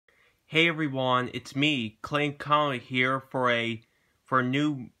Hey everyone, it's me, Clay Connolly here for a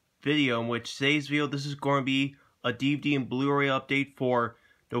new video. In which today's video, this is going to be a DVD and Blu-ray update for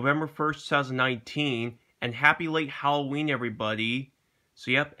November 1st, 2019, and happy late Halloween, everybody.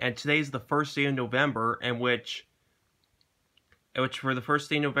 So yep, and today's the first day of November, in which for the first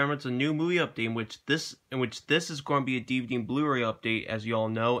day of November, it's a new movie update. In which this is going to be a DVD and Blu-ray update, as you all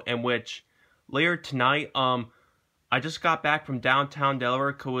know. In which later tonight, I just got back from downtown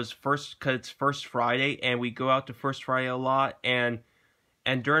Delaware because it's First Friday, and we go out to First Friday a lot. And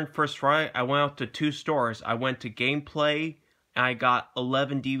during First Friday, I went out to two stores. I went to Gameplay, and I got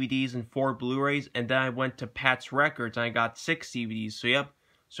 11 DVDs and 4 Blu-rays, and then I went to Pat's Records, and I got 6 DVDs. So yep,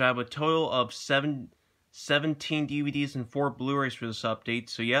 so I have a total of 17 DVDs and 4 Blu-rays for this update.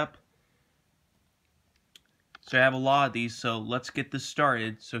 So yep, so I have a lot of these. So let's get this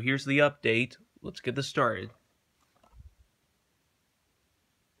started. So here's the update. Let's get this started.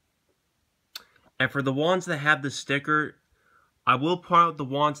 And for the ones that have the sticker, I will point out the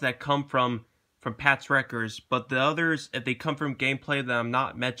ones that come from Pat's Records, but the others, if they come from Gameplay, then I'm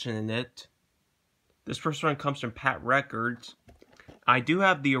not mentioning it. This first one comes from Pat Records. I do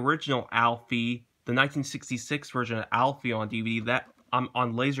have the original Alfie, the 1966 version of Alfie on DVD, that I'm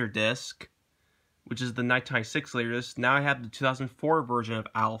on Laserdisc, which is the 1996 Laserdisc. Now I have the 2004 version of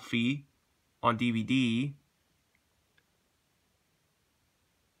Alfie on DVD.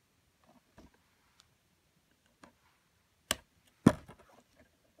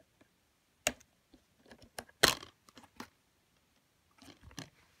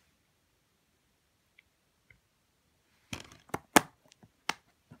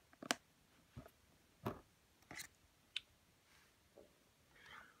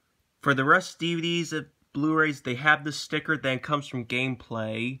 For the rest DVDs and Blu-rays, they have the sticker that comes from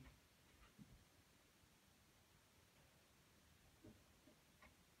Gameplay.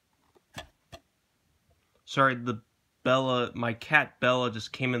 Sorry, my cat Bella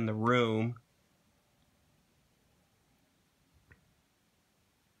just came in the room.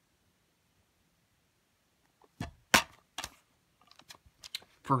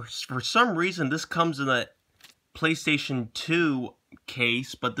 For some reason, this comes in a PlayStation 2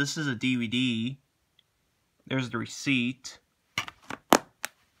 case, but this is a DVD. There's the receipt.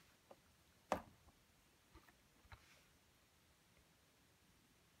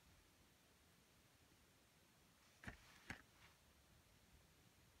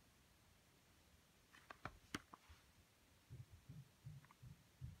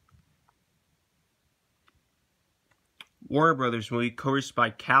 Warner Brothers movie, co-produced by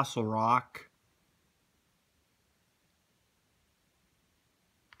Castle Rock.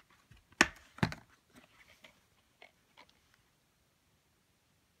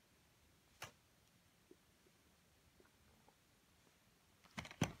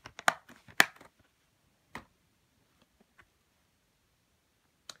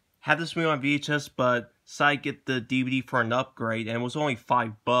 Had this movie on VHS, but decided to get the DVD for an upgrade, and it was only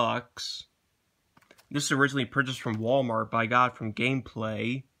 $5. This is originally purchased from Walmart, but I got it from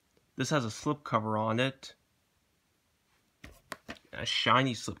Gameplay. This has a slipcover on it. A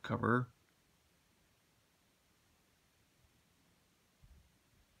shiny slipcover.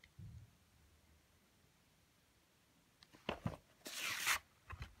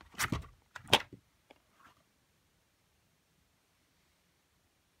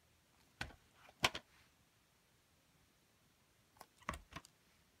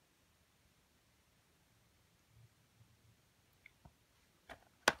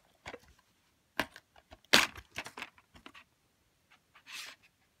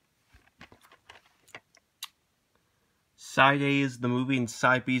 Side A is the movie, and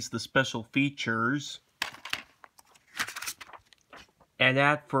Side B is the special features. An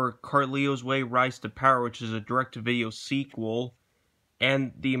ad for Carlito's Way Rise to Power, which is a direct-to-video sequel,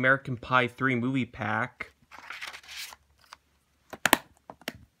 and the American Pie 3 movie pack.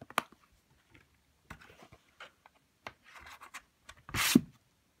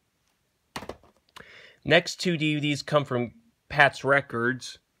 Next two DVDs come from Pat's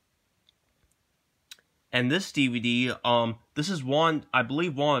Records. And this DVD, this is I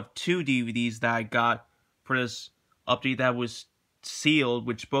believe one of 2 DVDs that I got for this update that was sealed,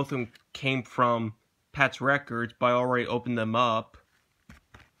 which both of them came from Pat's Records, but I already opened them up.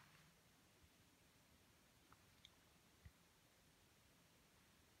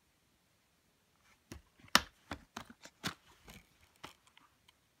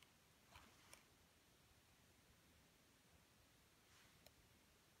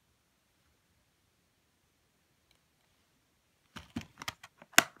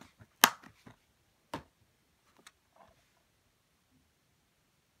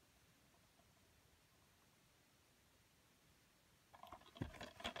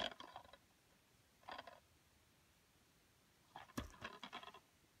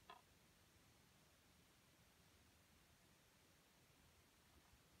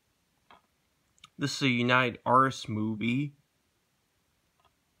 This is a United Artists movie.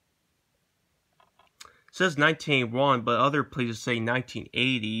 It says 1981, but other places say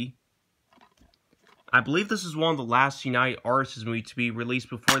 1980. I believe this is one of the last United Artists movies to be released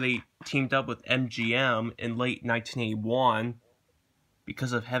before they teamed up with MGM in late 1981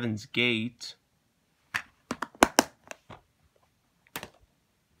 because of Heaven's Gate.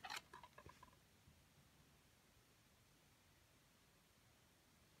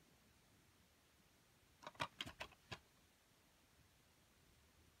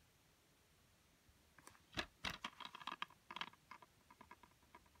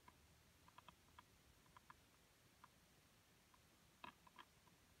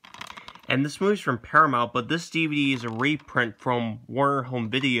 And this movie's from Paramount, but this DVD is a reprint from Warner Home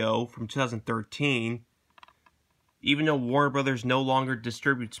Video from 2013. Even though Warner Brothers no longer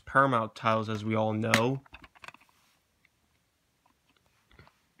distributes Paramount titles, as we all know.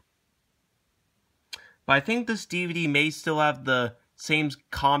 But I think this DVD may still have the same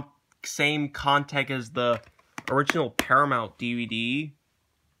content as the original Paramount DVD.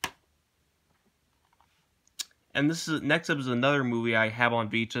 And this is next up is another movie I have on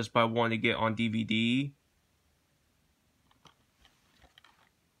VHS, but I wanted to get on DVD.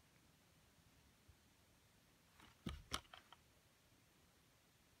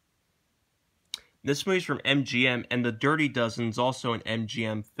 This movie is from MGM, and The Dirty Dozen is also an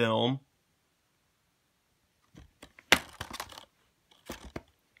MGM film.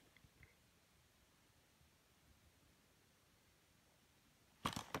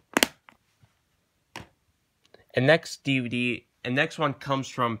 And next DVD, and next one comes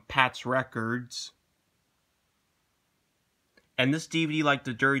from Pat's Records. And this DVD, like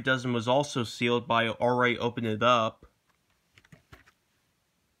The Dirty Dozen, was also sealed, but I already opened it up.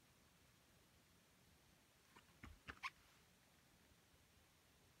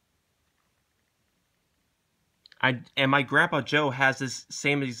 And my Grandpa Joe has this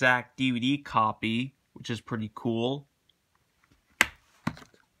same exact DVD copy, which is pretty cool.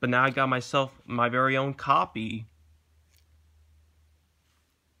 But now I got myself my very own copy.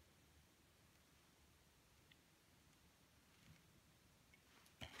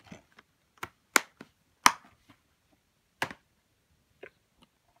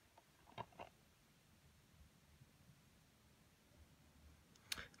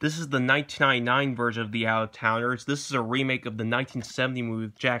 This is the 1999 version of The Out-of-Towners. This is a remake of the 1970 movie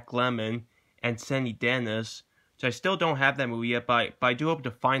with Jack Lemmon and Sandy Dennis. So I still don't have that movie yet, but I do hope to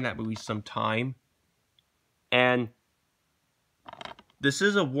find that movie sometime. And this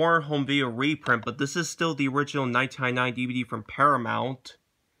is a Warner Home Video reprint, but this is still the original 1999 DVD from Paramount.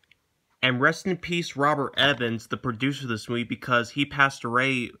 And rest in peace, Robert Evans, the producer of this movie, because he passed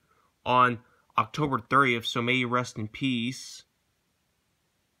away on October 30th, so may he rest in peace.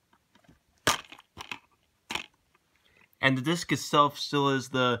 And the disc itself still is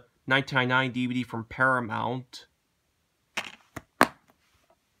the 1999 DVD from Paramount.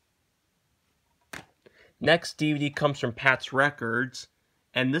 Next DVD comes from Pat's Records,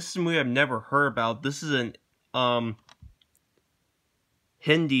 and this is a movie I've never heard about. This is an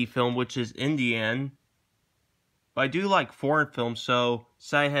Hindi film, which is Indian. But I do like foreign films, so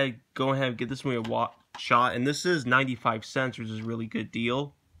I had to go ahead and give this movie a shot. And this is 95 cents, which is a really good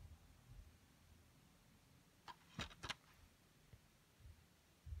deal.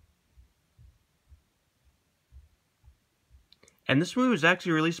 And this movie was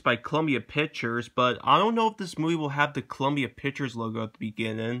actually released by Columbia Pictures, but I don't know if this movie will have the Columbia Pictures logo at the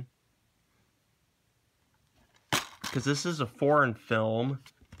beginning. Because this is a foreign film.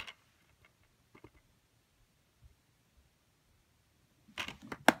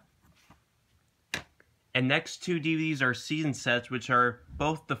 And next two DVDs are season sets, which are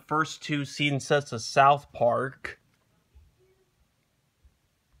both the first two season sets of South Park.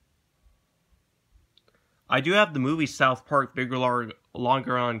 I do have the movie South Park Bigger,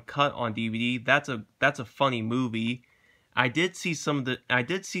 Longer, Uncut on DVD. That's a funny movie. I did see some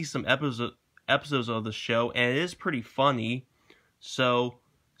episodes of the show, and it is pretty funny. So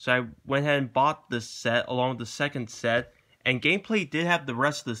I went ahead and bought this set along with the second set. And Gameplay did have the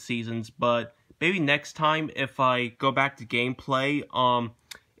rest of the seasons, but maybe next time if I go back to Gameplay,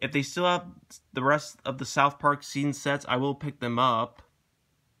 if they still have the rest of the South Park season sets, I will pick them up.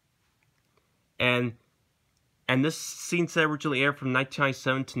 And this scene set originally aired from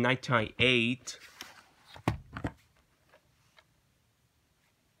 1997 to 1998.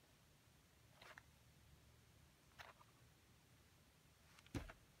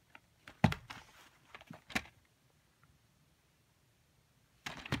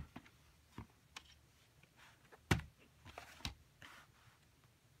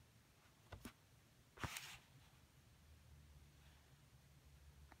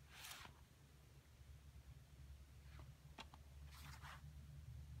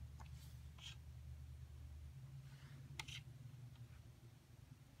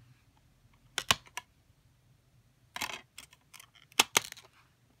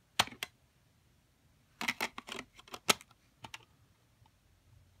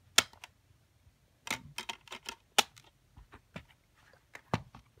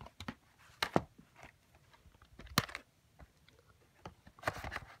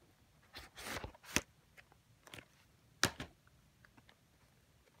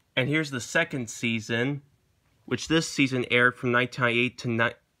 And here's the second season, which this season aired from 1998 to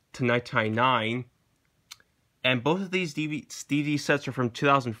 1999. And both of these DVD sets are from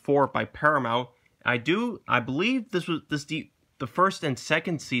 2004 by Paramount. I believe the first and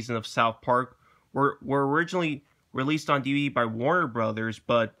second season of South Park were originally released on DVD by Warner Brothers,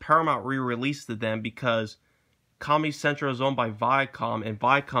 but Paramount re-released them because Comedy Central is owned by Viacom, and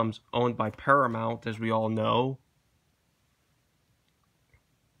Viacom's owned by Paramount, as we all know.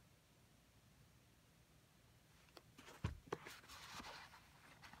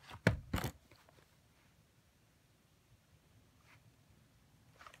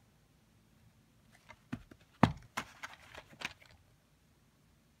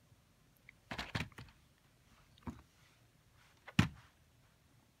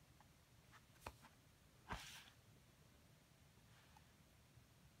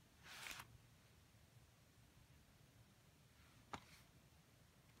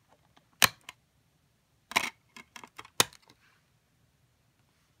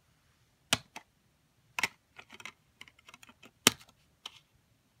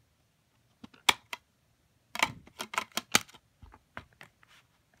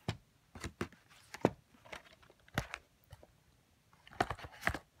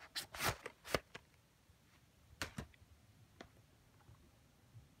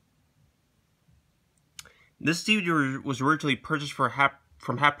 This DVD was originally purchased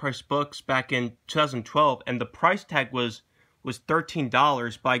from Half Price Books back in 2012, and the price tag was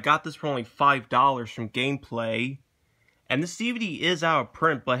 $13, but I got this for only $5 from Gameplay. And this DVD is out of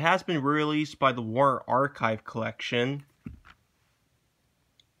print, but has been released by the Warner Archive Collection.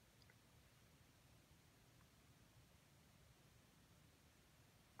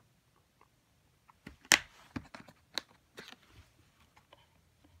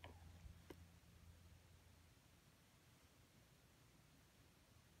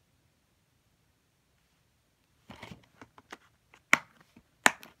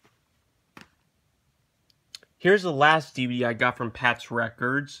 Here's the last DVD I got from Pat's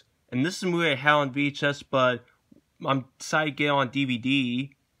Records. And this is a movie I had on VHS, but I'm decided to get on DVD.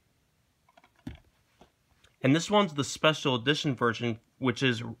 And this one's the special edition version, which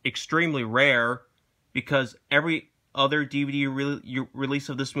is extremely rare, because every other DVD release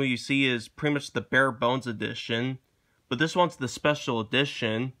of this movie you see is pretty much the bare bones edition. But this one's the special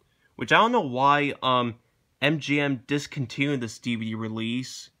edition, which I don't know why MGM discontinued this DVD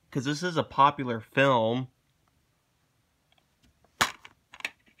release, because this is a popular film.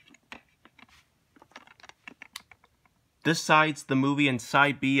 This side's the movie, and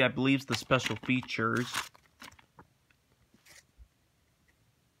side B, I believe, is the special features.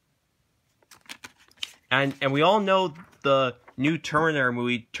 And we all know the new Terminator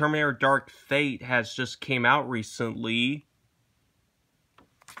movie, Terminator Dark Fate, has just came out recently.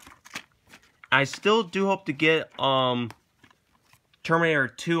 I still do hope to get Terminator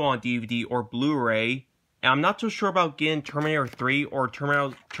 2 on DVD or Blu-ray. And I'm not too sure about getting Terminator 3 or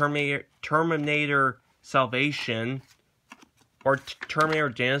Terminator Salvation or Terminator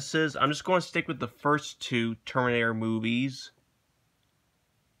Genesis. I'm just going to stick with the first two Terminator movies.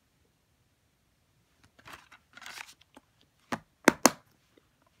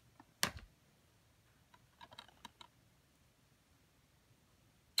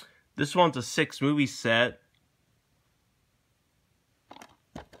 This one's a 6-movie set.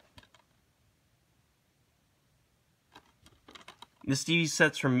 This DVD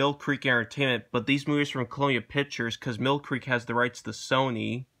set's from Mill Creek Entertainment, but these movies are from Columbia Pictures because Mill Creek has the rights to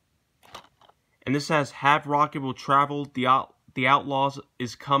Sony. And this has Have Rocket Will Travel, The Outlaws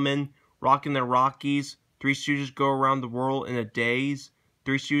Is Coming, Rockin' the Rockies, Three Stooges Go Around the World in a Daze,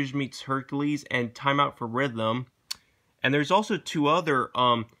 Three Stooges Meets Hercules, and Time Out for Rhythm. And there's also two other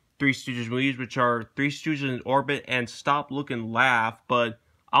Three Stooges movies, which are Three Stooges in Orbit and Stop, Look, and Laugh, but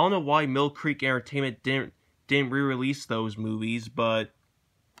I don't know why Mill Creek Entertainment didn't re-release those movies, but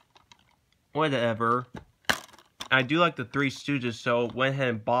whatever. I do like the Three Stooges, so went ahead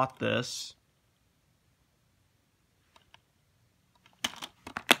and bought this.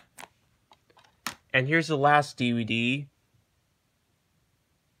 And here's the last DVD.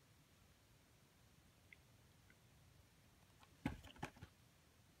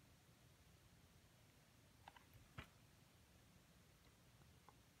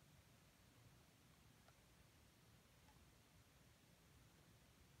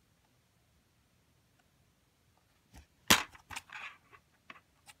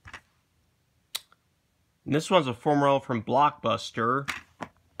 And this one's a former role from Blockbuster.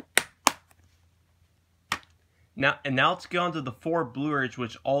 Now let's get on to the 4 Blu-rays,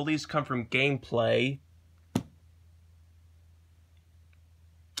 which all these come from Gameplay.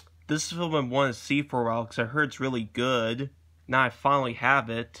 This film I've wanted to see for a while because I heard it's really good. Now I finally have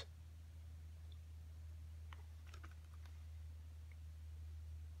it.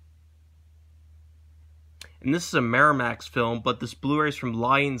 And this is a Miramax film, but this Blu-ray is from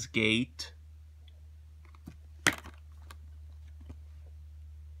Lionsgate.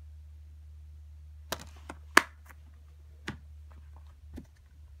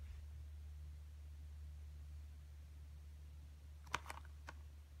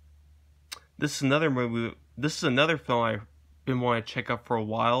 This is another movie. This is another film I've been wanting to check out for a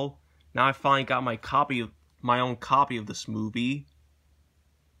while. Now I finally got my own copy of this movie.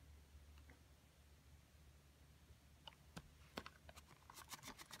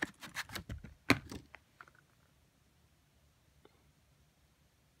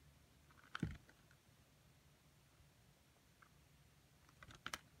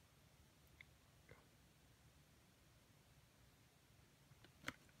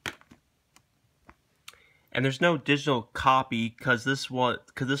 And there's no digital copy because this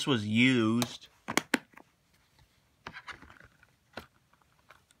was used.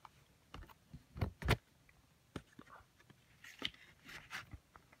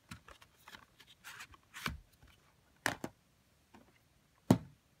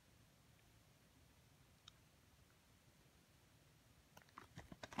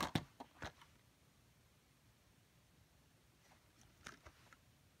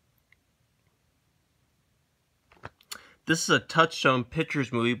 This is a Touchstone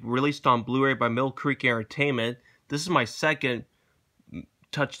Pictures movie released on Blu-ray by Mill Creek Entertainment. This is my second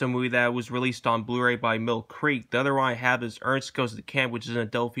Touchstone movie that was released on Blu-ray by Mill Creek. The other one I have is Ernest Goes to Camp, which is an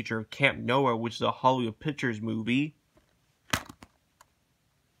adult feature of Camp Noah, which is a Hollywood Pictures movie.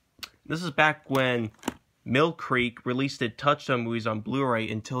 This is back when Mill Creek released its Touchstone movies on Blu-ray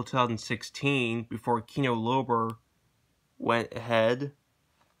until 2016, before Kino Lorber went ahead.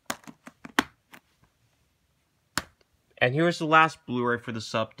 And here's the last Blu-ray for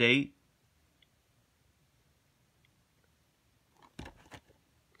this update.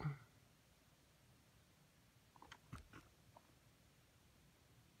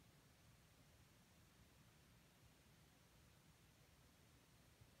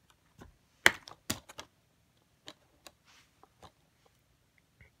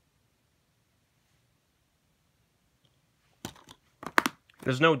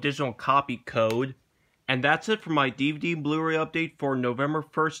 There's no digital copy code. And that's it for my DVD and Blu-ray update for November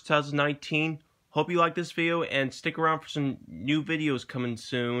 1st, 2019. Hope you like this video and stick around for some new videos coming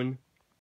soon.